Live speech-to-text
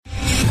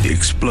The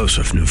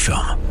explosive new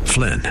film,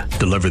 Flynn,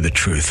 deliver the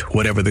truth,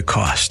 whatever the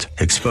cost,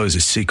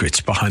 exposes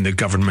secrets behind the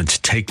government's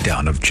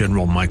takedown of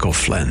General Michael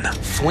Flynn.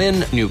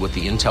 Flynn knew what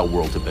the intel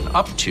world had been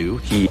up to.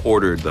 He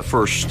ordered the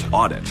first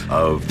audit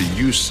of the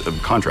use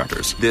of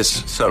contractors.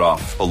 This set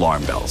off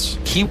alarm bells.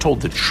 He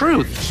told the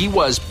truth. He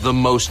was the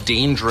most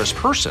dangerous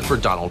person for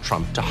Donald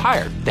Trump to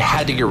hire. They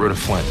had to get rid of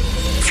Flynn.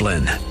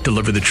 Flynn,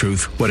 deliver the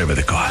truth, whatever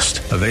the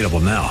cost. Available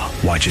now.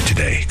 Watch it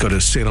today. Go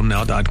to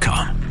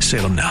salemnow.com.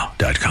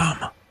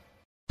 salemnow.com.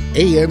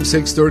 AM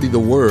 630 The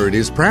Word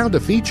is proud to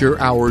feature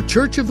our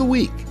Church of the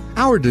Week.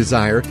 Our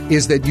desire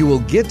is that you will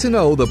get to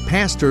know the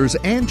pastors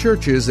and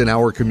churches in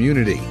our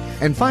community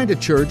and find a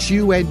church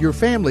you and your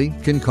family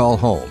can call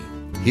home.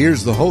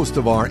 Here's the host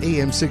of our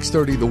AM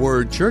 630 The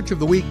Word Church of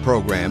the Week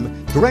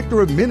program,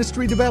 Director of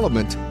Ministry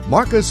Development,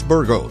 Marcus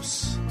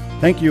Burgos.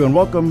 Thank you and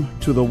welcome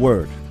to The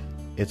Word.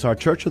 It's our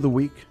Church of the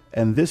Week,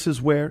 and this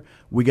is where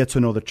we get to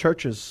know the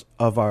churches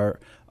of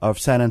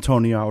San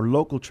Antonio, our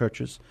local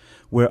churches,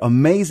 where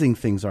amazing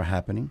things are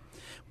happening.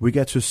 We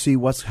get to see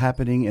what's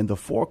happening in the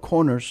four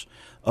corners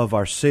of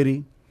our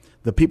city,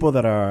 the people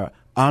that are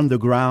on the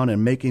ground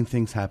and making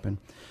things happen.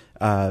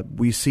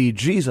 We see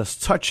Jesus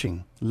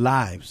touching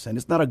lives, and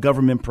it's not a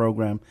government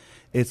program.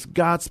 It's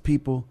God's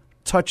people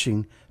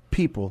touching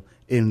people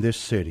in this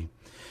city.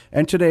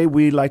 And today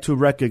we'd like to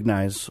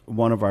recognize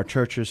one of our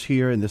churches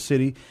here in the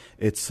city.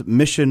 It's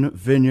Mission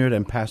Vineyard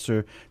and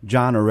Pastor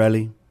John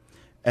Orelli.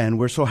 And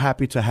we're so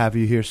happy to have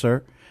you here,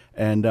 sir.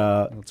 And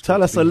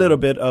tell us a little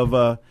bit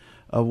of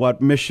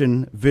what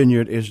Mission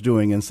Vineyard is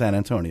doing in San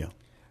Antonio.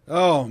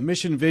 Oh,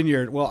 Mission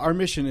Vineyard. Well, our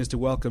mission is to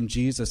welcome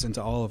Jesus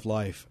into all of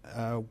life.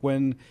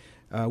 When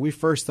we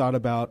first thought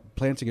about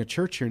planting a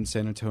church here in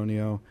San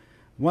Antonio,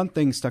 one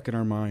thing stuck in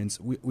our minds.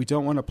 We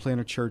don't want to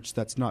plant a church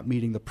that's not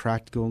meeting the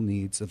practical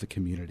needs of the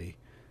community.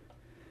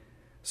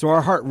 So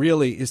our heart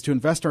really is to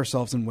invest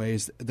ourselves in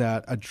ways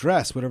that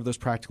address whatever those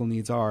practical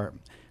needs are.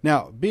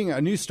 Now, being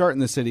a new start in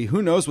the city,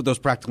 who knows what those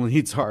practical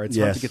needs are? It's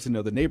hard to get to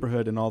know the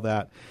neighborhood and all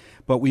that.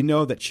 But we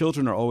know that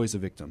children are always a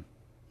victim.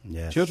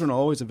 Yes. Children are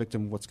always a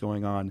victim of what's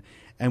going on.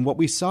 And what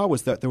we saw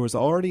was that there was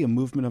already a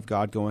movement of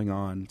God going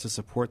on to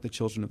support the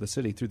children of the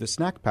city through the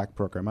Snack Pack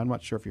program. I'm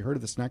not sure if you heard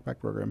of the Snack Pack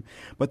program,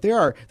 but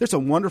there's a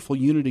wonderful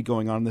unity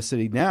going on in the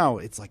city. Now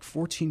it's like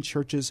 14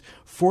 churches,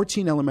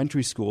 14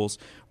 elementary schools,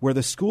 where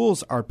the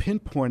schools are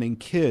pinpointing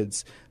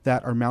kids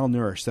that are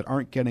malnourished, that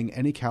aren't getting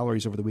any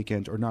calories over the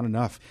weekend or not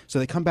enough. So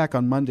they come back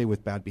on Monday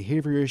with bad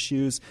behavior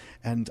issues,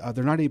 and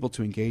they're not able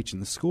to engage in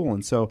the school.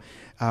 And so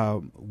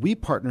we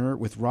partner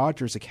with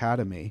Rogers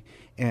Academy,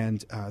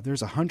 and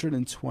there's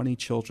 120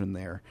 children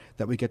there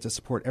that we get to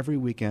support every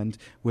weekend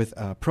with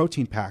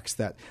protein packs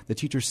that the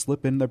teachers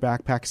slip in their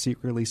backpacks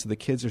secretly, so the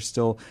kids are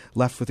still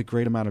left with a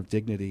great amount of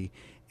dignity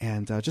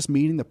and just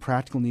meeting the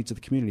practical needs of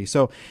the community.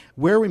 So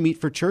where we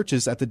meet for church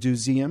is at the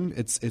Museum.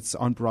 It's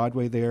on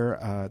Broadway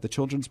there, the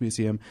Children's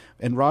Museum,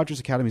 and Rogers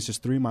Academy is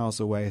just 3 miles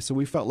away. So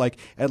we felt like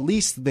at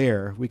least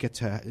there we get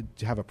to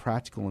have a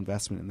practical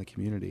investment in the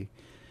community.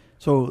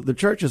 So the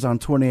church is on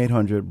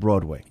 2800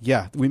 Broadway.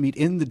 Yeah, we meet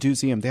in the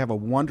Museum. They have a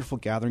wonderful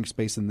gathering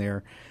space in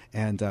there,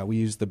 and we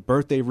use the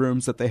birthday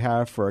rooms that they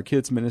have for our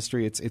kids'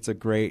 ministry. It's a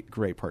great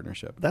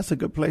partnership. That's a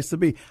good place to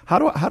be. How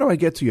do I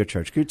get to your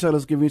church? Can you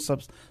give me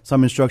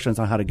some instructions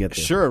on how to get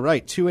there? Sure,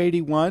 right.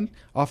 281,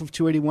 off of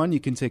 281, you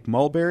can take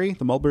Mulberry,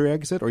 the Mulberry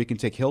exit, or you can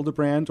take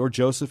Hildebrand or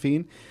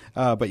Josephine.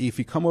 But if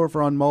you come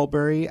over on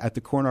Mulberry, at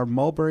the corner of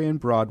Mulberry and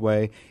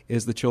Broadway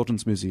is the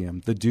Children's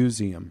Museum, the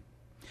Museum.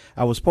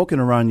 I was poking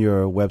around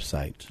your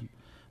website,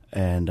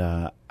 and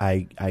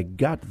I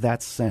got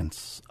that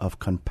sense of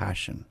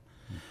compassion.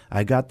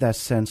 I got that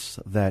sense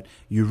that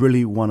you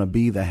really want to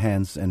be the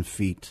hands and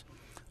feet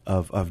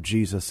of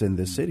Jesus in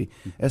this city,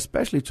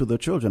 especially to the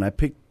children. I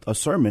picked a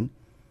sermon,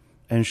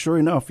 and sure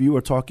enough, you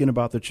were talking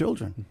about the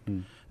children.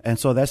 Mm-hmm. And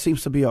so that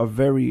seems to be a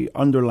very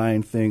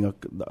underlying thing,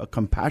 a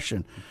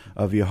compassion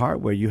of your heart,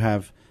 where you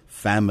have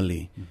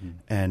family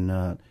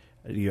and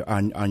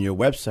on your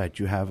website,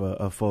 you have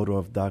a photo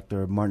of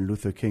Dr. Martin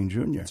Luther King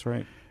Jr. That's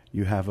right.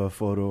 You have a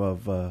photo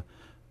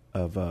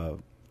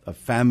of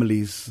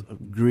families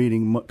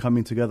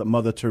coming together.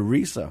 Mother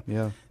Teresa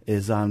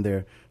is on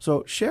there.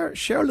 So share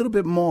a little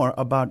bit more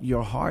about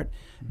your heart,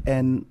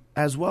 and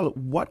as well,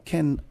 what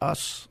can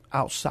us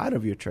outside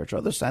of your church,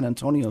 other San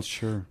Antonians,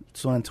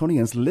 San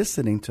Antonians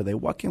listening today,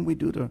 what can we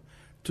do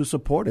to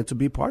support it, to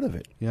be part of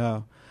it?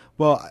 Yeah.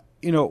 Well,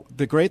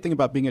 the great thing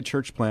about being a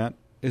church plant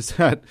is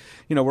that,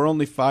 we're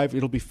only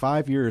it'll be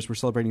 5 years. We're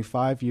celebrating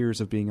 5 years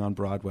of being on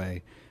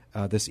Broadway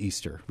this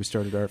Easter. We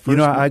started our first.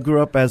 I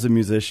grew up as a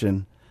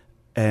musician,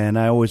 and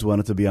I always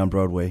wanted to be on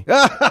Broadway.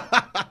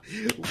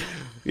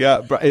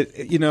 Yeah, but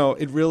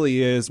it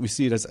really is. We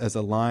see it as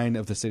a line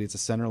of the city. It's a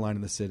center line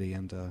of the city.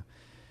 And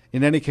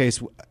in any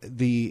case,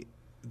 the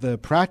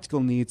practical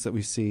needs that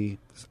we see,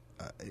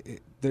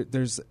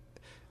 there's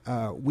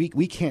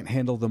we can't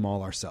handle them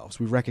all ourselves.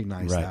 We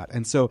recognize that.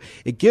 And so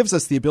it gives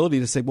us the ability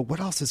to say, well, what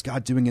else is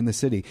God doing in the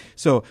city?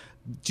 So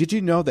did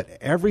you know that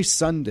every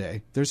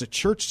Sunday there's a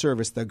church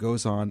service that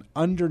goes on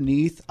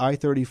underneath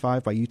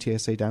I-35 by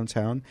UTSA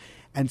downtown?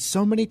 And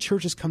so many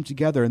churches come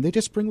together and they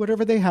just bring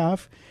whatever they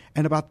have.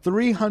 And about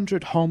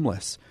 300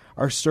 homeless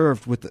are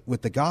served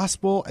with the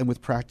gospel and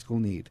with practical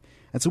need.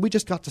 And so we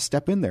just got to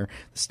step in there.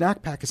 The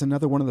snack pack is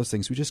another one of those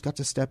things. We just got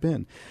to step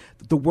in.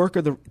 The work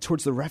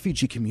towards the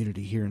refugee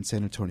community here in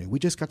San Antonio, we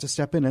just got to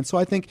step in. And so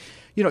I think,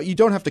 you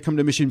don't have to come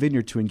to Mission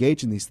Vineyard to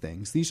engage in these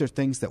things. These are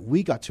things that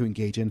we got to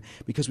engage in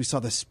because we saw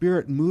the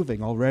Spirit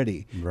moving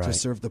already to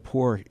serve the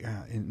poor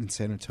in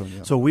San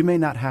Antonio. So we may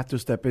not have to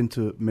step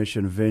into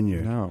Mission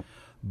Vineyard,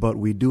 but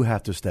we do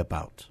have to step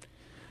out.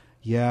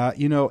 Yeah,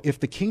 if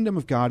the kingdom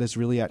of God is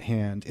really at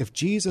hand, if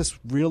Jesus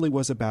really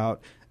was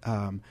about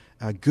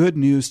good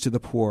news to the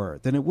poor,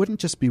 then it wouldn't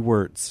just be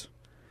words.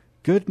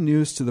 Good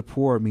news to the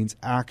poor means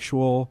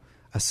actual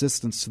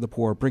assistance to the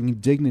poor, bringing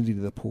dignity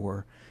to the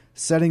poor,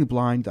 setting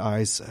blind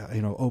eyes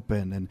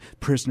open and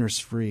prisoners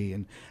free,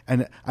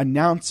 and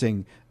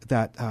announcing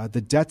that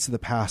the debts of the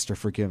past are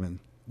forgiven.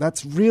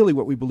 That's really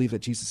what we believe that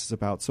Jesus is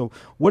about. So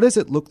what does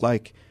it look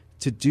like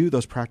to do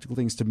those practical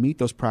things, to meet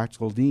those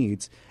practical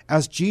needs,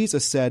 as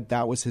Jesus said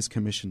that was his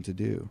commission to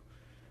do?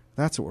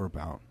 That's what we're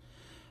about.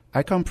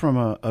 I come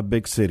from a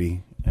big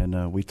city,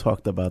 and we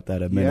talked about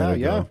that a minute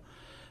ago.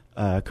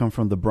 I come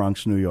from the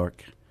Bronx, New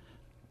York,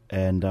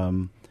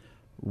 and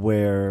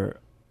where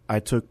I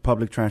took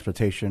public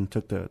transportation,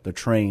 took the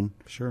train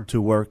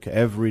to work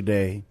every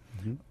day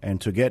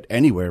and to get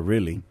anywhere,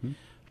 really.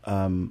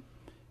 And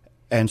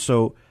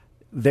so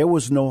there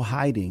was no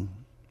hiding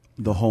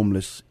the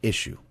homeless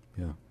issue.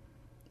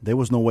 There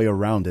was no way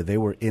around it. They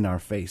were in our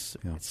face.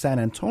 San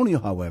Antonio,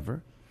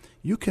 however,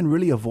 you can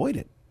really avoid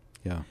it.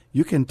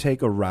 You can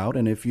take a route,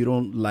 and if you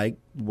don't like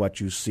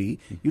what you see,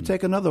 you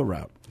take another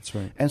route. That's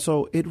right. And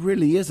so it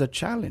really is a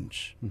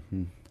challenge.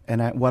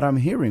 And what I'm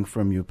hearing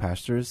from you,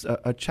 Pastor, is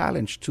a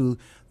challenge to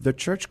the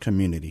church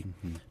community,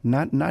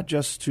 not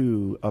just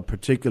to a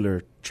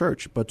particular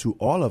church, but to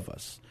all of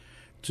us,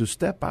 to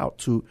step out,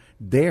 to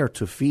dare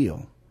to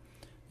feel.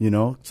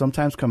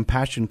 Sometimes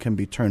compassion can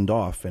be turned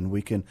off and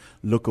we can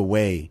look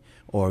away,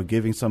 or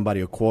giving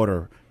somebody a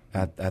quarter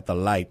at the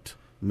light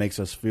makes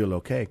us feel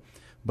okay.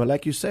 But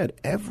like you said,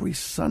 every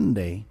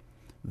Sunday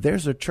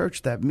there's a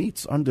church that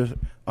meets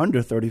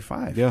under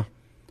 35.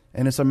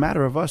 And it's a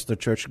matter of us, the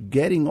church,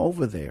 getting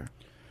over there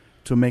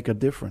to make a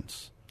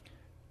difference.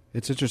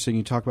 It's interesting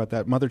you talk about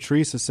that. Mother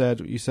Teresa said,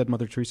 you said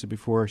Mother Teresa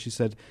before, she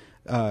said,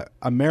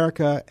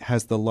 America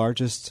has the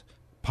largest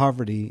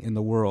poverty in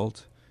the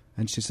world.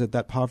 And she said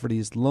that poverty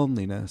is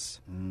loneliness.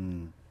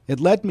 It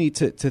led me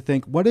to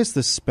think, what is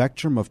the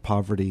spectrum of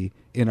poverty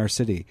in our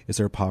city? Is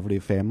there a poverty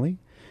of family?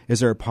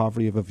 Is there a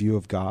poverty of a view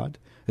of God?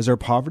 Is there a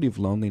poverty of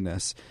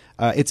loneliness?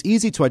 It's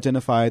easy to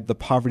identify the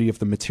poverty of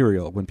the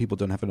material when people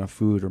don't have enough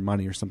food or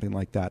money or something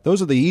like that.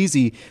 Those are the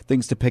easy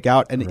things to pick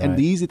out and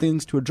the easy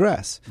things to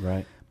address.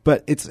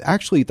 But it's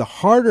actually the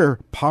harder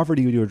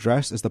poverty to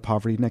address is the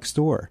poverty next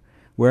door.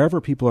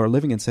 Wherever people are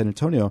living in San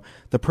Antonio,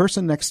 the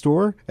person next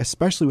door,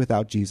 especially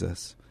without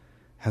Jesus,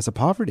 has a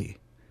poverty.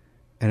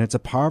 And it's a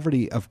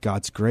poverty of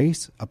God's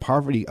grace, a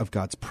poverty of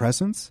God's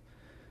presence,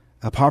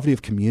 a poverty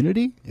of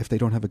community if they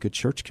don't have a good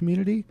church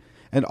community.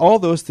 And all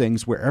those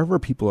things, wherever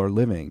people are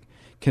living,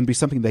 can be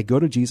something they go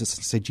to Jesus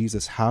and say,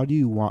 Jesus, how do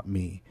you want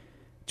me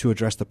to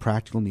address the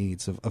practical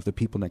needs of the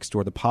people next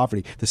door, the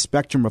poverty, the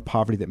spectrum of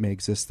poverty that may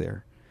exist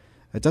there?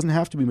 It doesn't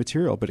have to be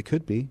material, but it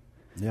could be.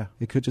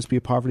 It could just be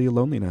a poverty of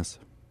loneliness.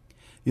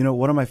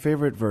 One of my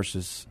favorite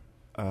verses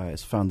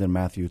is found in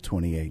Matthew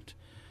 28.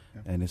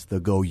 And it's the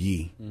go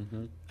ye.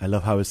 I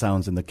love how it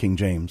sounds in the King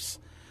James.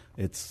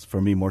 It's, for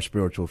me, more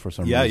spiritual for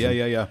some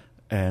reason.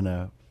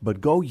 And but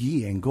go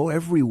ye and go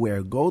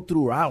everywhere. Go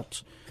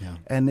throughout.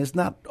 And it's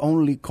not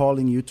only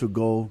calling you to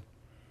go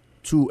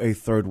to a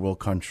third world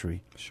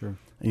country.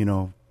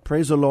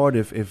 Praise the Lord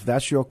if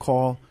that's your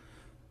call.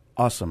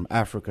 Awesome.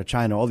 Africa,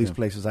 China, all these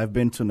places. I've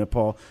been to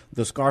Nepal.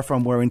 The scarf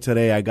I'm wearing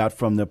today I got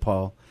from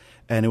Nepal.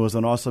 And it was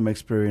an awesome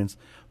experience.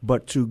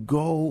 But to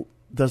go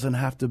doesn't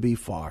have to be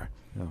far.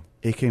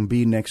 It can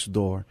be next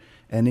door,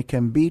 and it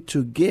can be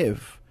to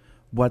give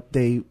what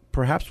they,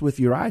 perhaps with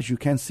your eyes, you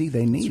can't see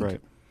they need. That's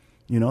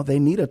right. They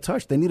need a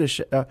touch. They need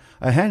a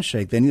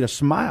handshake. They need a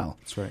smile.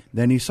 That's right.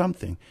 They need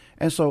something.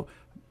 And so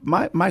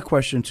my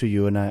question to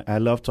you, and I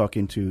love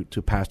talking to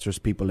pastors,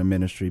 people in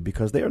ministry,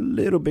 because they're a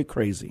little bit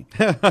crazy.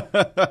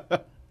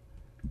 They're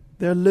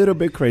a little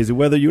bit crazy.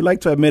 Whether you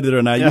like to admit it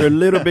or not, you're a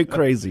little bit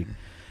crazy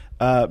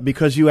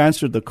because you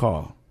answered the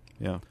call.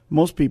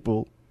 Most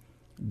people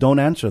don't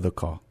answer the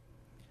call.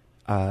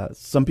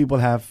 Some people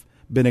have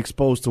been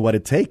exposed to what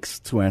it takes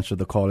to answer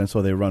the call, and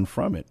so they run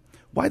from it.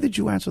 Why did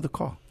you answer the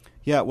call?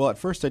 Well, at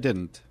first I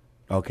didn't.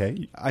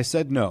 Okay. I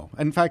said no.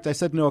 In fact, I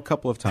said no a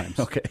couple of times.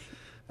 Okay.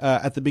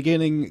 At the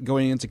beginning,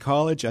 going into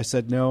college, I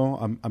said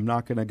no, I'm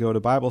not going to go to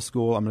Bible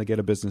school. I'm going to get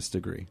a business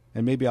degree.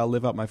 And maybe I'll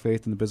live out my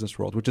faith in the business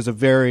world, which is a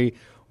very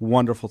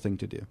wonderful thing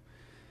to do.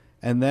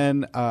 and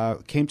then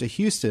came to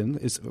Houston,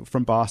 is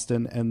from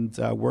Boston, and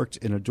worked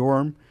in a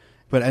dorm,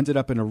 but ended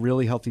up in a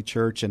really healthy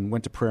church and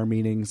went to prayer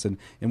meetings. And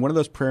in one of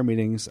those prayer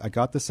meetings, I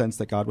got the sense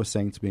that God was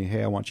saying to me,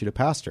 hey, I want you to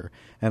pastor.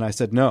 And I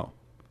said, no.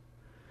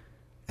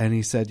 And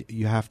he said,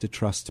 you have to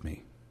trust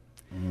me.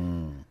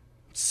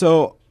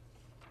 So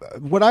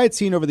what I had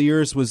seen over the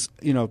years was,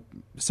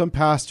 some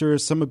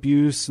pastors, some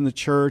abuse in the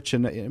church,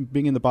 and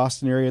being in the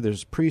Boston area,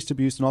 there's priest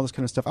abuse and all this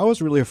kind of stuff. I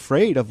was really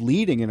afraid of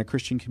leading in a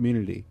Christian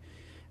community.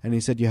 And he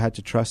said, you had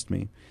to trust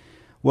me.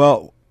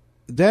 Well,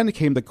 then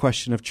came the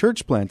question of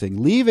church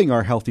planting, leaving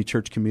our healthy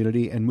church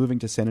community and moving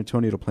to San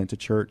Antonio to plant a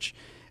church.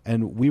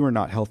 And we were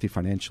not healthy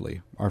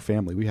financially, our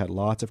family. We had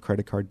lots of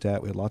credit card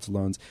debt. We had lots of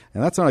loans.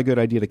 And that's not a good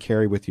idea to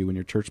carry with you when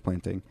you're church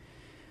planting.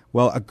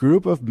 Well, a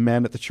group of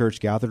men at the church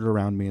gathered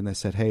around me and they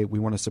said, hey, we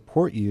want to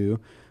support you.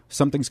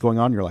 Something's going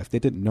on in your life. They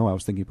didn't know I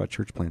was thinking about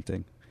church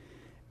planting.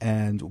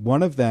 And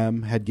one of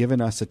them had given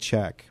us a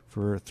check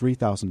for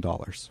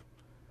 $3,000.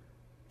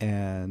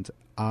 And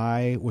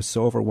I was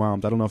so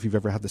overwhelmed. I don't know if you've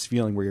ever had this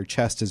feeling where your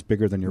chest is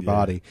bigger than your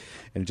body,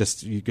 and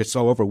you get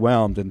so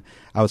overwhelmed. And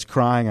I was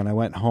crying, and I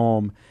went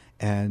home,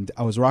 and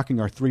I was rocking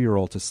our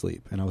 3-year-old to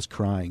sleep, and I was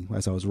crying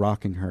as I was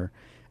rocking her.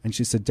 And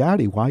she said,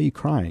 Daddy, why are you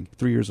crying?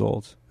 3 years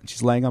old. And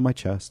she's laying on my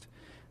chest.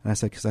 And I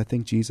said, because I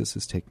think Jesus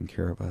is taking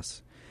care of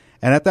us.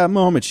 And at that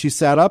moment, she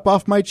sat up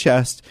off my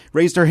chest,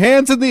 raised her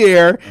hands in the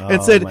air,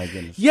 and said,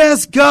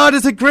 yes, God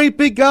is a great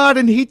big God,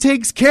 and he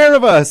takes care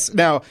of us.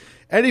 Now,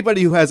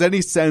 anybody who has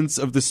any sense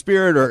of the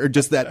Spirit or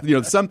just that,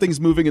 something's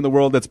moving in the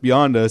world that's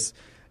beyond us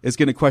is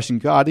going to question,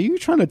 God, are you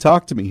trying to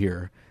talk to me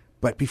here?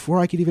 But before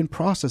I could even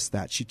process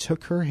that, she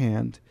took her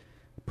hand,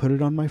 put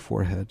it on my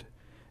forehead,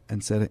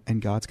 and said,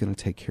 and God's going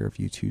to take care of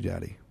you too,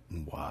 Daddy.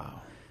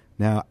 Wow.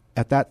 Now,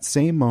 at that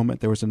same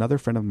moment, there was another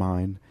friend of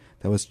mine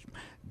that was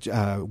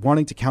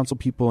wanting to counsel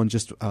people and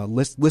just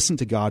listen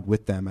to God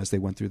with them as they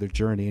went through their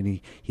journey. And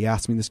he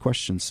asked me this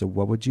question, so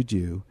what would you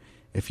do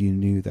if you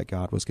knew that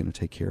God was going to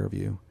take care of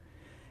you?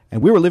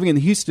 And we were living in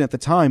Houston at the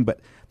time, but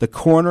the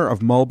corner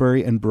of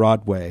Mulberry and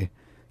Broadway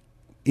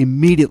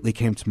immediately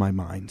came to my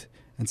mind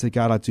and said,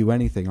 God, I'll do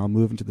anything. I'll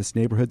move into this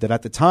neighborhood that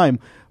at the time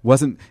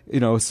wasn't,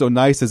 so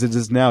nice as it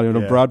is now.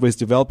 Broadway's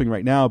developing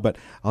right now, but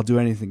I'll do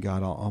anything,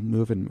 God. I'll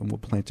move and we'll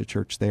plant a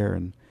church there.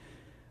 And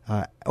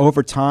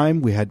over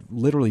time, we had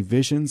literally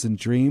visions and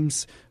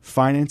dreams,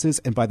 finances.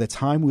 And by the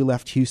time we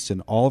left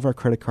Houston, all of our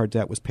credit card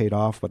debt was paid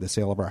off by the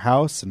sale of our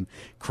house and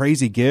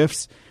crazy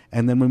gifts.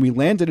 And then when we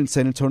landed in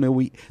San Antonio,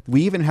 we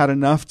even had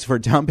enough for a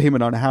down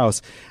payment on a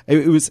house.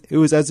 It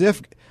was as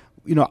if,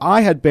 I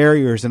had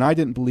barriers and I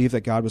didn't believe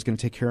that God was going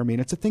to take care of me.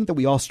 And it's a thing that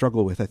we all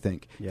struggle with, I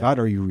think. Yeah. God,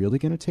 are you really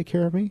going to take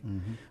care of me?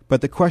 Mm-hmm.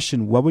 But the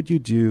question, what would you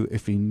do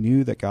if you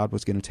knew that God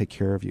was going to take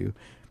care of you,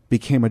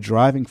 became a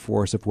driving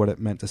force of what it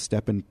meant to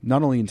step in,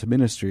 not only into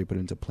ministry, but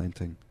into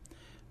planting.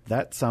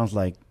 That sounds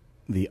like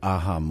the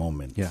aha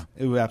moment. Yeah,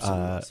 it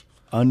absolutely is.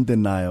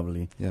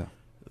 Undeniably, yeah,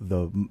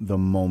 the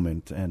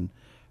moment. And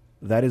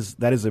that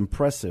is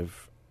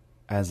impressive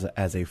as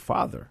a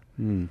father.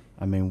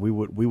 I mean, we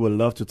would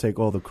love to take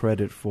all the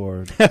credit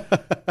for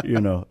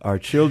our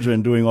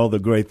children doing all the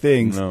great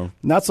things. No.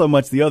 Not so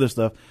much the other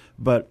stuff.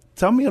 But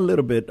tell me a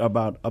little bit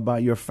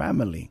about your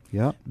family.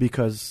 Yeah.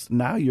 Because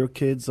now your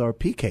kids are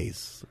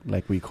PKs,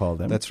 like we call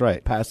them. That's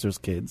right. Pastors'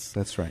 kids.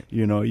 That's right.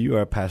 You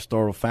are a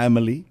pastoral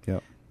family. Yeah.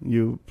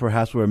 You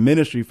perhaps were a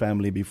ministry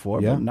family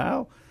before, yeah. but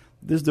now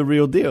this is the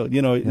real deal.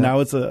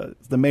 Now it's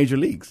the major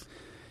leagues.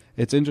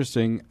 It's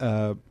interesting.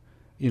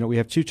 We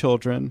have 2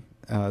 children.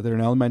 They're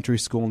in elementary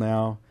school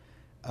now.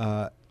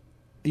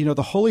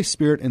 The Holy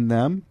Spirit in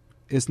them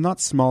is not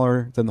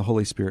smaller than the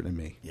Holy Spirit in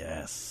me.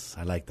 Yes,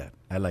 I like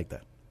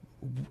that.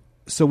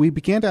 So we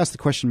began to ask the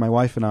question, my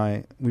wife and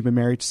I, we've been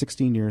married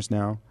 16 years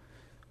now.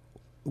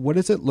 What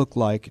does it look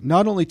like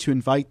not only to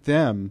invite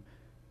them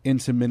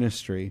into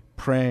ministry,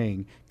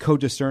 praying,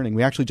 co-discerning?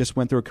 We actually just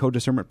went through a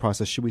co-discernment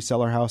process. Should we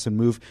sell our house and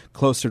move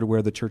closer to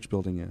where the church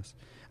building is?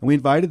 And we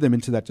invited them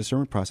into that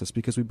discernment process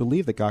because we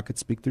believe that God could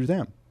speak through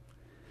them.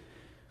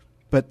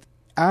 But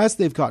as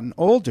they've gotten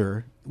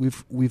older,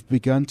 we've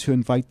begun to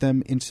invite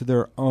them into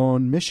their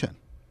own mission.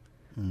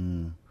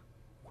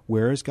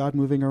 Where is God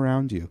moving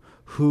around you?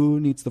 Who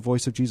needs the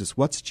voice of Jesus?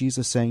 What's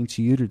Jesus saying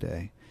to you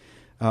today?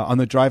 On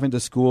the drive into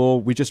school,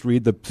 we just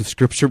read the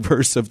scripture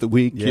verse of the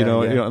week,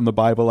 on the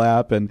Bible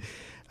app. And,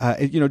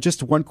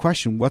 just one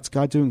question, what's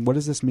God doing? What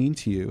does this mean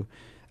to you?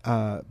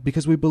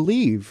 Because we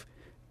believe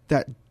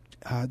that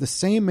the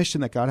same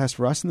mission that God has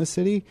for us in the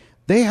city,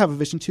 they have a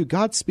vision too.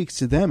 God speaks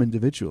to them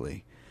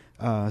individually.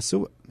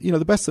 So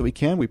the best that we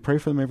can, we pray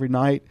for them every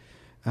night.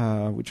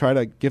 We try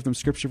to give them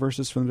scripture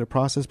verses for them to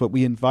process, but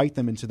we invite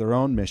them into their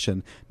own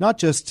mission, not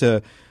just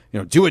to,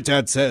 do what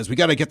Dad says. We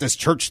got to get this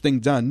church thing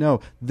done. No,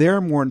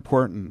 they're more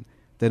important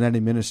than any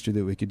ministry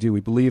that we could do.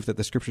 We believe that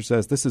the scripture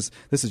says this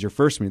is your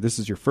first meeting. This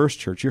is your first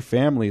church. Your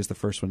family is the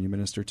first one you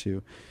minister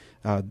to.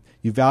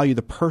 You value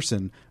the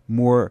person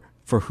more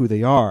for who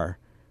they are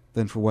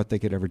than for what they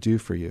could ever do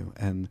for you.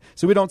 And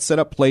so we don't set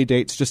up play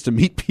dates just to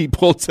meet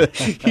people to,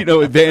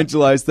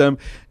 evangelize them.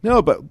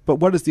 No, but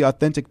what is the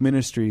authentic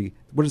ministry?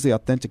 What is the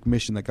authentic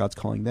mission that God's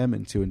calling them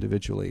into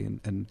individually?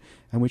 And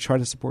we try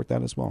to support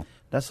that as well.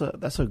 That's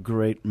a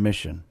great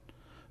mission.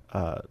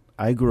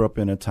 I grew up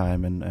in a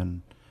time,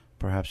 and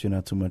perhaps you're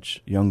not too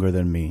much younger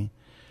than me,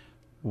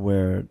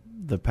 where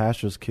the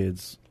pastor's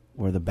kids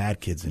were the bad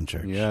kids in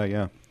church.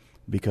 Yeah.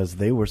 Because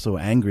they were so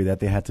angry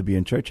that they had to be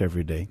in church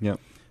every day. Yep.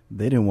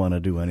 They didn't want to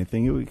do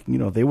anything.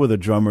 They were the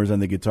drummers and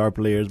the guitar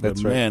players, but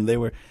That's right. man, they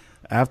were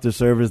after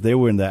service. They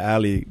were in the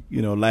alley,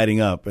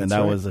 lighting up, and That's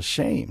that right. was a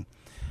shame.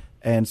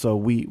 And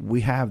so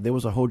there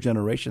was a whole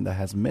generation that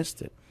has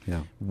missed it.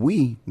 Yeah.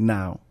 We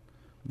now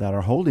that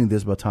are holding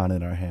this baton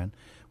in our hand,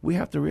 we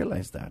have to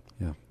realize that.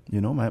 Yeah.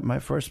 My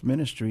first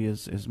ministry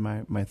is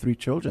my 3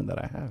 children that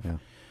I have. Yeah.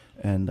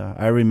 And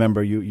I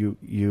remember you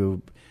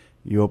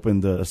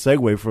opened a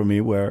segue for me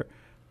where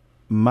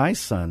my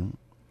son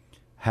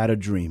had a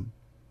dream.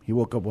 He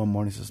woke up one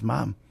morning and says,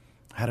 "Mom,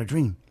 I had a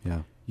dream.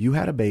 Yeah. You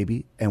had a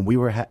baby, and we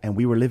were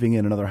living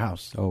in another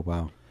house." Oh,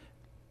 wow.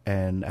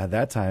 And at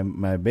that time,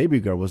 my baby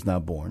girl was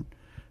not born,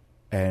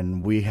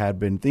 and we had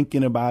been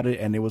thinking about it,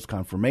 and it was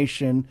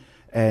confirmation,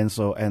 and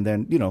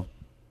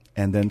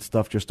then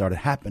stuff just started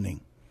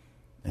happening,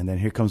 and then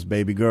here comes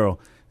baby girl,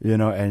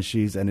 and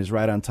it's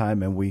right on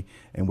time, and we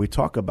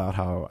talk about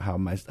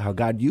how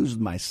God used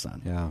my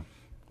son. Yeah.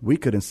 We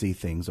couldn't see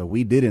things, or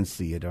we didn't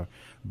see it,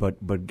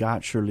 but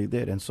God surely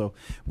did. And so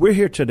we're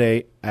here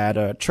today at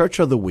a Church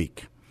of the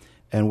Week,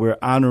 and we're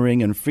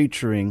honoring and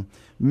featuring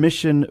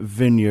Mission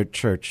Vineyard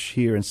Church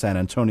here in San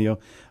Antonio,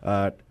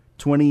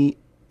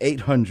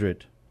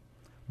 2800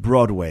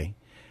 Broadway.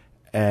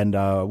 And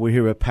we're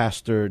here with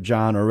Pastor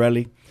John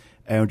Orelli,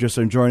 and we're just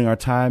enjoying our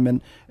time.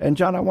 And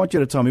John, I want you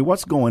to tell me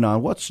what's going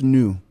on, what's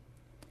new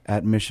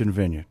at Mission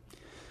Vineyard.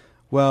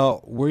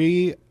 Well,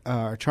 we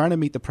are trying to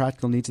meet the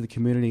practical needs of the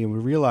community, and we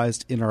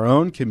realized in our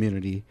own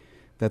community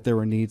that there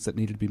were needs that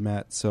needed to be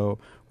met. So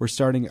we're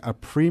starting a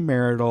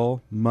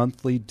premarital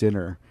monthly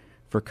dinner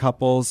for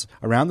couples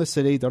around the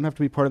city. Don't have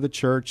to be part of the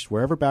church,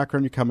 wherever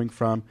background you're coming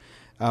from.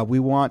 We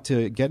want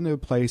to get into a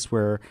place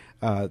where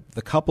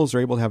the couples are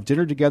able to have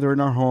dinner together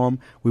in our home.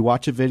 We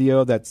watch a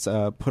video that's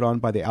put on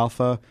by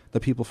the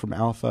people from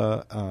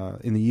Alpha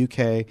in the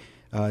UK.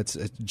 It's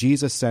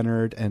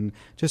Jesus-centered and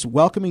just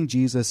welcoming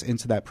Jesus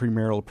into that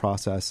premarital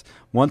process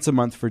once a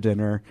month for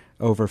dinner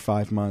over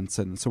 5 months.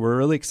 And so we're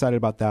really excited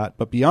about that.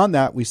 But beyond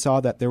that, we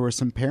saw that there were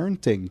some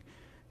parenting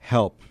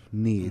help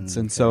needs.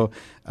 And so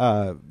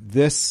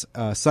this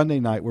Sunday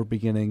night, we're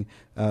beginning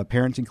a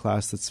parenting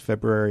class that's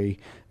February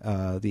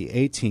the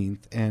 18th.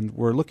 And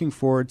we're looking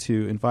forward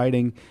to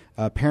inviting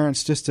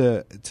parents just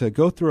to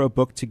go through a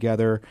book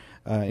together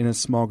in a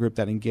small group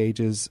that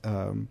engages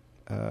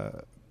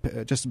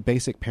just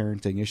basic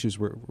parenting issues.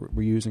 We're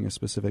using a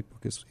specific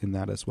book in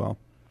that as well.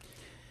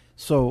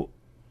 So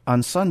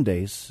on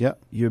Sundays,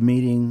 you're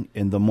meeting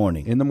in the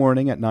morning. In the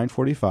morning at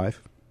 9:45.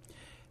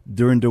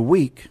 During the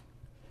week,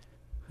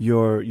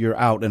 you're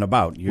out and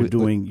about. You're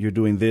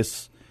doing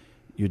this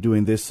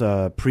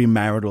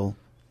premarital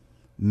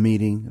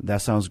meeting.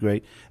 That sounds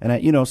great.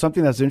 And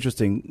something that's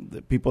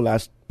interesting. People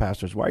ask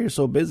pastors, "Why are you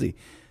so busy?"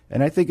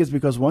 And I think it's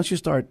because once you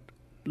start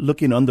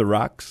looking under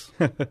rocks.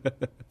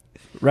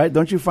 Right?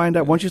 Don't you find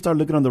that once you start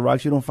looking on the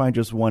rocks, you don't find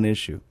just one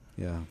issue?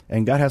 Yeah.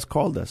 And God has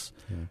called us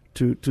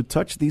to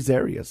touch these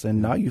areas.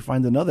 And now you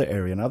find another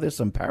area. Now there's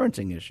some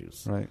parenting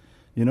issues. Right.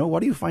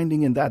 What are you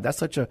finding in that? That's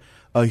such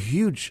a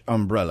huge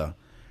umbrella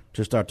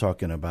to start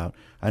talking about.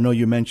 I know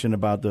you mentioned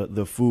about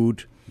the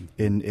food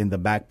in the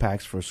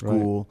backpacks for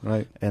school.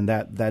 Right. And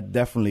that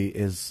definitely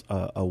is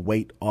a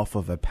weight off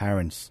of a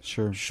parent's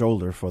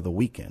shoulder for the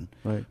weekend.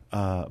 Right.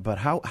 But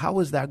how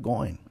is that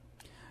going?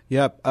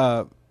 Yeah.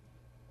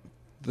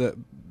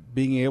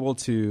 Being able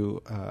to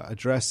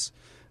address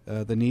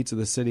the needs of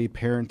the city,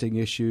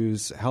 parenting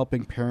issues,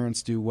 helping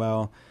parents do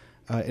well,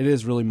 it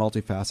is really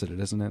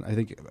multifaceted, isn't it? I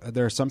think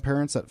there are some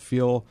parents that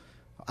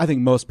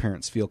most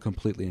parents feel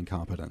completely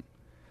incompetent.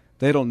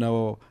 They don't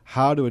know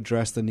how to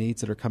address the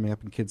needs that are coming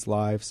up in kids'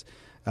 lives.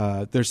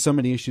 There's so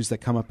many issues that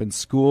come up in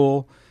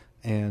school,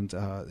 and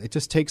it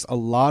just takes a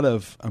lot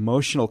of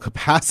emotional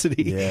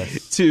capacity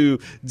to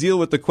deal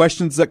with the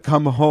questions that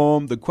come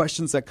home, the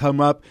questions that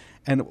come up.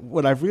 And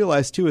what I've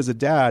realized, too, as a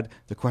dad,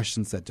 the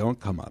questions that don't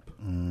come up,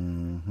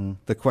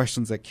 the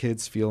questions that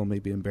kids feel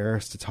maybe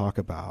embarrassed to talk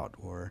about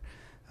or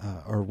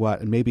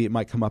what. And maybe it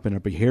might come up in a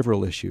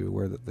behavioral issue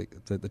where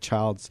the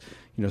child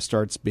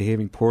starts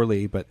behaving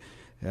poorly, but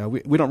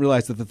we don't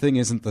realize that the thing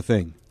isn't the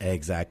thing.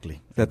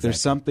 Exactly. That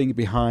there's something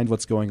behind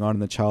what's going on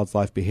in the child's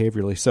life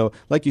behaviorally. So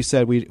like you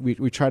said,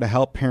 we try to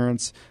help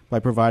parents by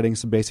providing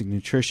some basic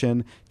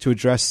nutrition to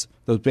address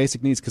those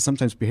basic needs, because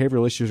sometimes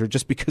behavioral issues are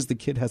just because the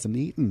kid hasn't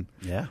eaten.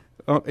 Yeah.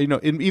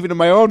 Even in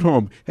my own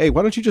home, hey,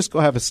 why don't you just go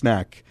have a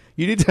snack?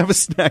 You need to have a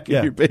snack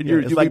in your bed.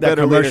 It's like that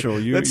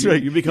commercial. That's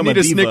right. You become need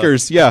a a diva.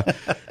 Snickers. Yeah.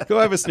 Go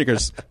have a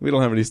Snickers. We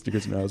don't have any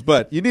Snickers in our house,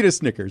 but you need a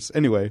Snickers.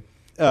 Anyway,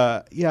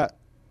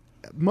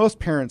 most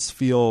parents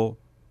feel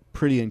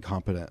pretty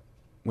incompetent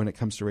when it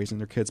comes to raising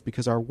their kids,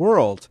 because our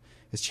world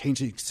is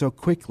changing so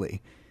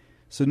quickly.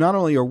 So not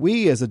only are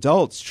we as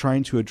adults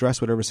trying to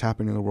address whatever's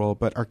happening in the world,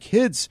 but our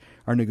kids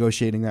are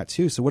negotiating that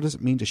too. So what does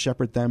it mean to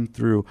shepherd them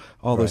through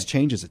all those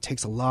changes? It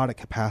takes a lot of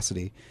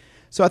capacity.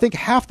 So I think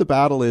half the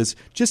battle is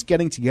just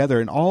getting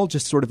together and all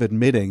just sort of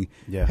admitting,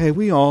 hey,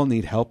 we all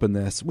need help in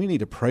this. We need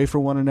to pray for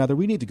one another.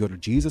 We need to go to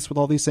Jesus with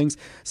all these things.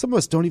 Some of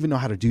us don't even know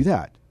how to do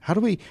that. How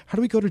do we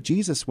go to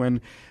Jesus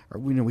when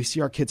we see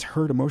our kids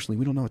hurt emotionally?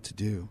 We don't know what to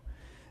do.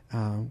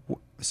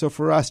 So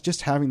for us,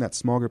 just having that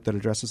small group that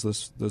addresses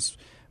those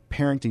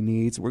parenting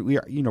needs,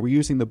 we're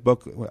using the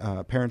book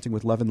Parenting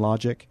with Love and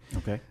Logic.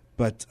 Okay,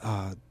 but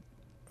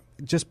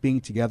just being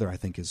together, I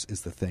think, is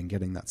the thing.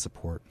 Getting that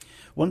support.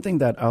 One thing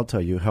that I'll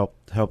tell you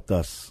helped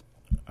us.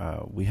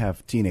 We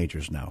have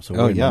teenagers now, so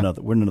we're in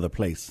another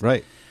place.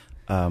 Right.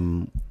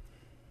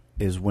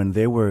 Is when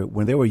they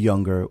were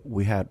younger,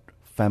 we had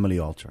family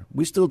altar.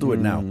 We still do it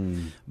now,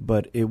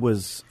 but it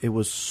was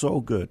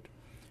so good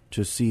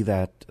to see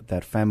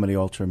that family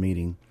altar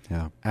meeting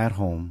at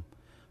home,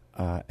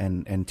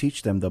 and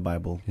teach them the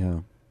Bible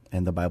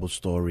and the Bible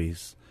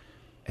stories,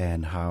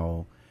 and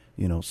how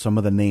some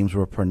of the names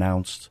were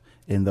pronounced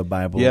in the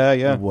Bible.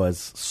 It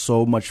was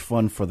so much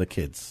fun for the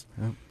kids.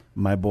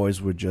 My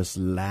boys would just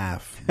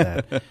laugh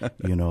that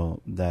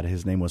that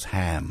his name was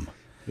Ham,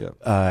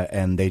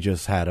 and they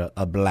just had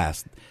a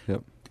blast.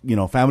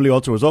 Family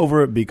altar was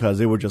over because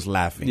they were just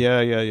laughing.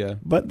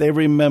 But they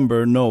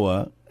remember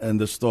Noah and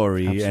the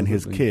story and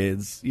his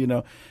kids,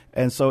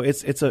 and so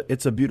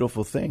it's a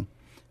beautiful thing.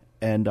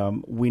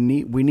 And we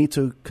need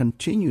to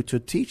continue to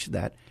teach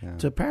that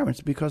to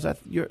parents, because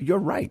you're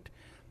right.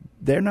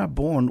 They're not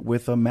born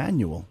with a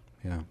manual.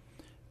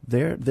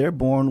 They're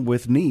born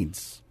with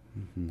needs,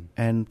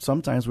 and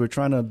sometimes we're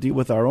trying to deal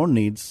with our own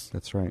needs.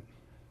 That's right.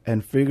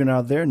 And figuring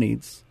out their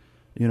needs,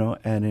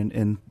 and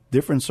in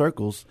different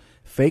circles,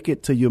 fake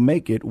it till you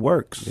make it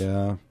works.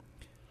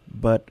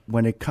 But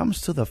when it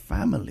comes to the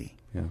family,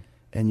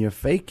 and you're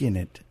faking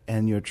it,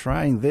 and you're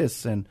trying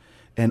this and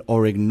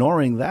or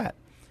ignoring that,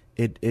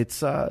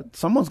 it's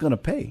someone's going to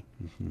pay.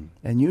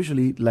 And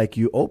usually, like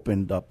you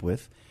opened up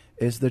with,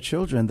 is the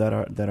children that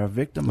are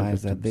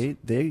victimized, that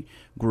they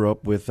grew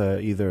up with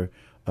either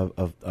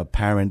a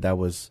parent that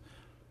was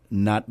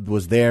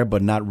there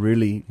but not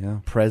really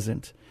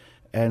present.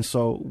 And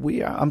so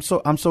I'm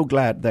so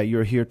glad that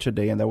you're here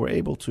today and that we're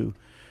able to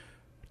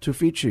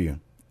feature you.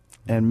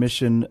 And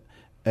Mission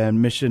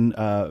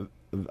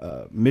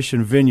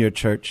Vineyard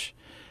Church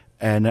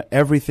and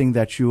everything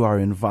that you are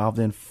involved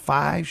in,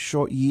 5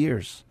 short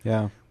years.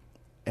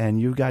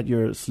 And you got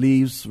your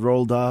sleeves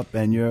rolled up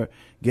and you're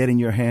getting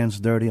your hands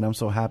dirty, and I'm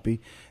so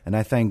happy. And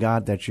I thank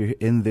God that you're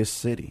in this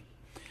city.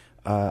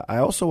 I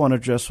also want to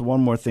address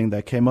one more thing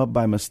that came up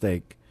by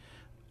mistake.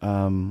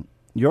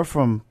 You're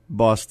from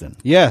Boston.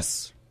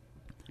 Yes.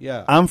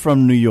 I'm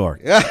from New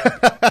York.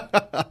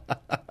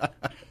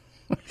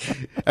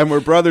 And we're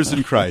brothers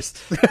in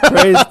Christ.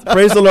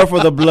 Praise the Lord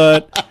for the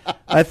blood.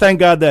 I thank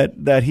God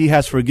that He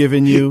has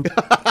forgiven you.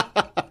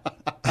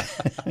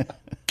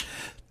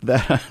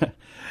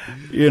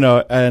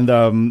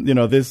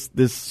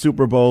 This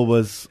Super Bowl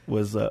was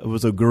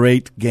a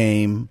great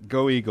game.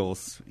 Go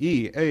Eagles!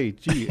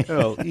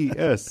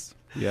 EAGLES.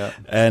 Yeah.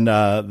 And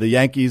the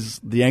Yankees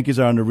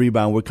are on the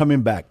rebound. We're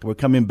coming back. We're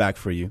coming back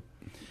for you.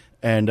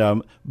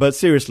 And but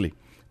seriously,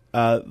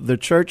 the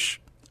church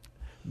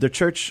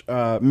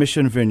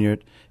Mission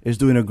Vineyard is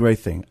doing a great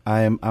thing.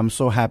 I'm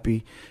so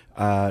happy.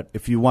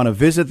 If you want to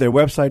visit their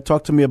website,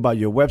 talk to me about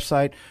your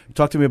website.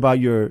 Talk to me about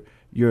your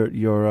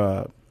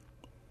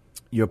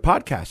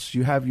podcasts.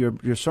 You have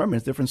your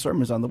sermons, different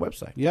sermons on the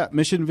website. Yeah,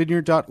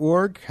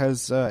 missionvineyard.org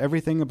has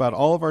everything about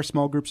all of our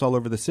small groups all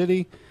over the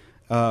city.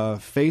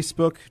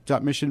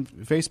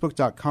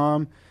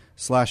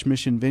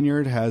 Facebook.com/Mission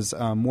Vineyard has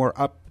more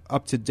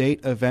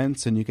up-to-date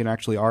events, and you can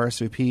actually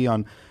RSVP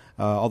on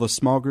all the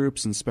small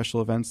groups and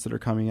special events that are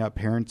coming up,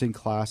 parenting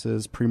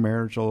classes,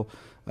 premarital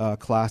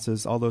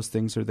classes, all those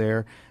things are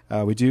there.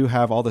 We do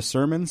have all the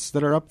sermons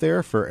that are up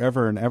there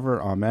forever and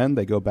ever. Amen.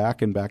 They go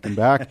back and back and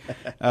back.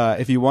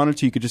 If you wanted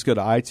to, you could just go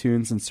to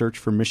iTunes and search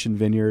for Mission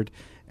Vineyard,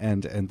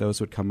 and those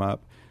would come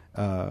up.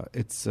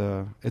 It's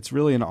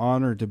really an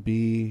honor to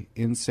be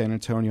in San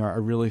Antonio. I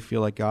really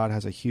feel like God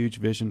has a huge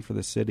vision for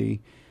the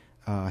city.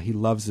 He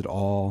loves it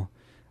all.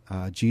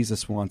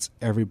 Jesus wants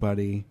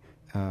everybody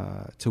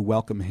to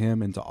welcome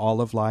Him into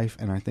all of life,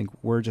 and I think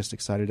we're just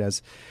excited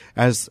as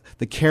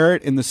the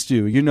carrot in the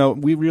stew.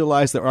 We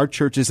realize that our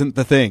church isn't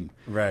the thing.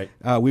 Right.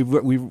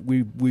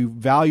 We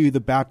value the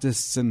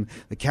Baptists and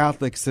the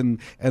Catholics and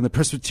the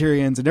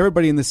Presbyterians and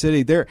everybody in the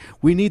city.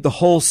 We need the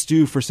whole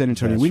stew for San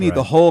Antonio. We need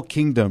the whole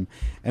kingdom,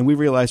 and we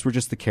realize we're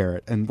just the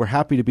carrot, and we're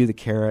happy to be the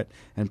carrot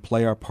and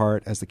play our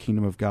part as the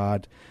kingdom of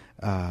God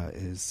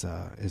is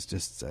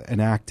just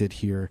enacted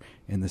here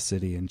in the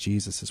city, and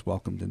Jesus is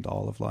welcomed into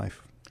all of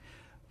life.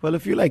 Well,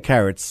 if you like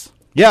carrots,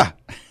 yeah,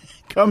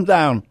 come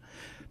down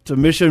to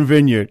Mission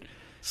Vineyard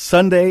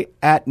Sunday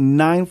at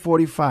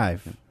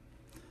 9:45.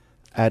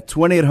 At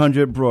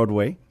 2800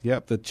 Broadway.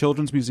 Yep, the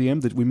Children's Museum.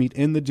 That we meet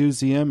in the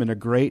Museum in a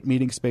great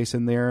meeting space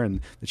in there,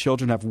 and the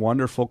children have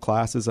wonderful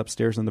classes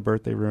upstairs in the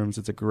birthday rooms.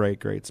 It's a great,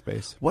 great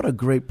space. What a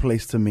great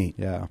place to meet.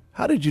 Yeah.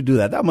 How did you do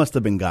that? That must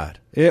have been God.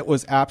 It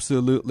was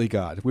absolutely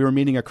God. We were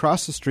meeting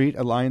across the street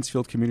at Lions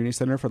Field Community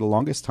Center for the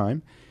longest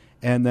time,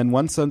 and then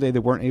one Sunday they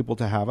weren't able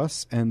to have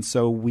us, and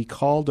so we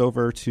called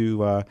over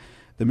to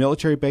the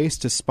military base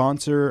to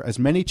sponsor as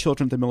many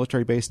children at the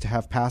military base to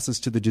have passes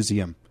to the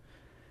museum.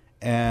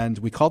 And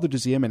we called the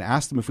museum and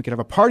asked them if we could have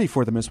a party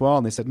for them as well.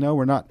 And they said, no,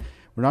 we're not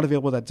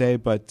available that day,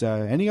 but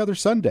any other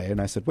Sunday. And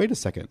I said, wait a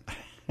second,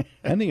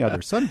 any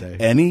other Sunday?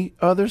 Any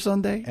other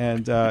Sunday?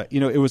 And,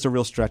 it was a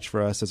real stretch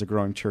for us as a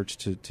growing church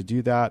to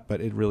do that,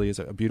 but it really is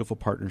a beautiful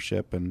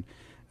partnership. And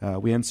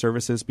we end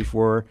services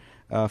before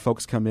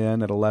folks come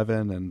in at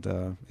 11,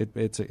 and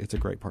it's a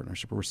great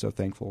partnership. We're so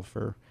thankful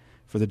for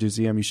the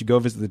museum. You should go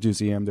visit the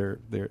museum.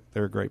 They're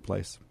a great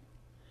place.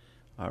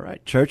 All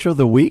right, Church of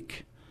the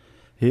Week.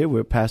 Here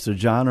with Pastor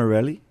John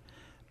Orelli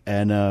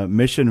and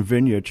Mission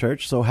Vineyard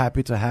Church. So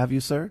happy to have you,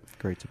 sir.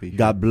 Great to be here.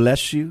 God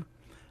bless you.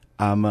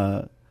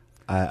 I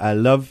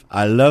love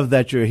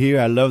that you're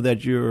here. I love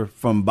that you're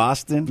from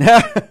Boston,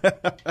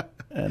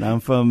 and I'm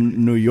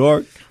from New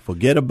York.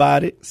 Forget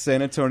about it.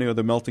 San Antonio,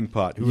 the melting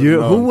pot.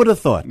 Who would have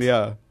thought?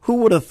 Yeah. Who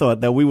would have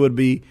thought that we would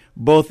be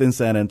both in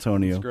San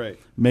Antonio? That's great.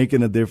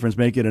 Making a difference,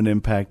 making an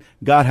impact.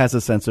 God has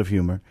a sense of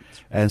humor.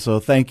 And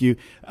so thank you.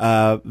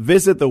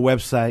 Visit the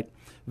website.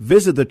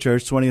 Visit the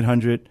church,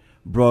 2800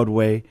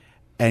 Broadway,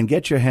 and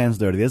get your hands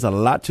dirty. There's a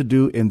lot to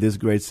do in this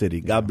great city.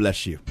 God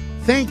bless you.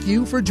 Thank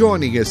you for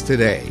joining us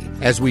today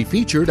as we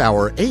featured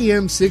our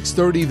AM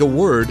 630 The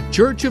Word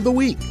Church of the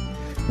Week.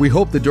 We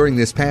hope that during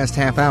this past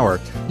half hour,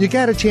 you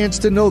got a chance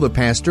to know the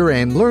pastor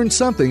and learn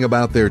something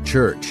about their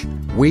church.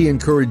 We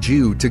encourage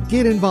you to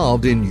get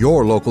involved in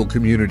your local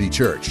community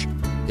church.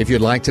 If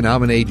you'd like to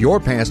nominate your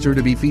pastor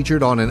to be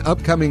featured on an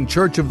upcoming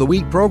Church of the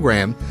Week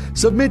program,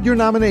 submit your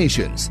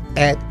nominations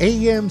at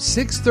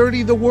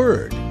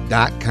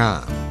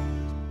am630theword.com.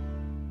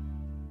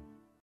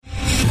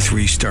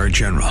 3-star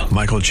General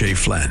Michael J.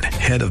 Flynn,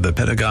 head of the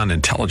Pentagon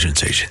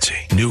Intelligence Agency,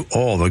 knew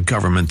all the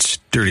government's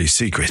dirty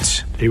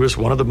secrets. He was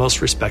one of the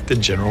most respected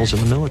generals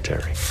in the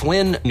military.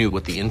 Flynn knew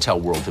what the intel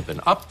world had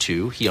been up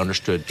to. He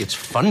understood its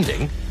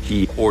funding.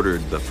 He ordered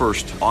the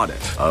first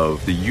audit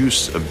of the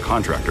use of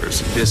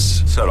contractors.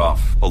 This set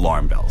off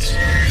alarm bells.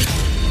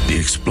 The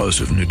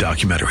explosive new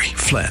documentary,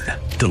 Flynn,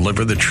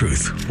 Deliver the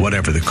Truth,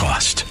 Whatever the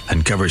Cost,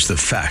 uncovers the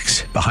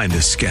facts behind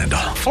this scandal.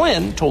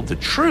 Flynn told the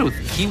truth.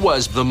 He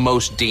was the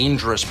most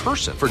dangerous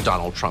person for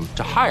Donald Trump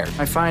to hire.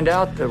 I find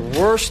out the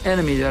worst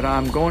enemy that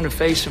I'm going to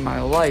face in my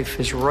life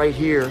is right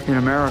here in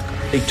America.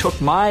 They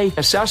took my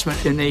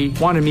assessment and they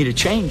wanted me to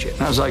change it.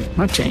 And I was like, I'm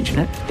not changing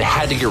it. They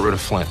had to get rid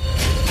of Flynn.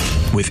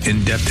 With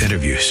in-depth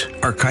interviews,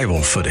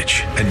 archival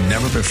footage, and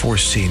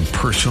never-before-seen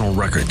personal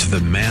records of the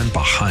man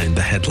behind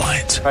the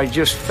headlines. I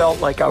just felt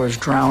like I was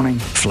drowning.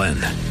 Flynn,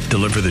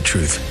 Deliver the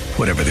Truth,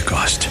 Whatever the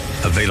Cost.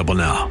 Available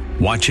now.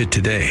 Watch it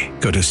today.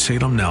 Go to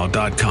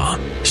salemnow.com.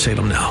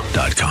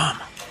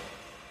 salemnow.com.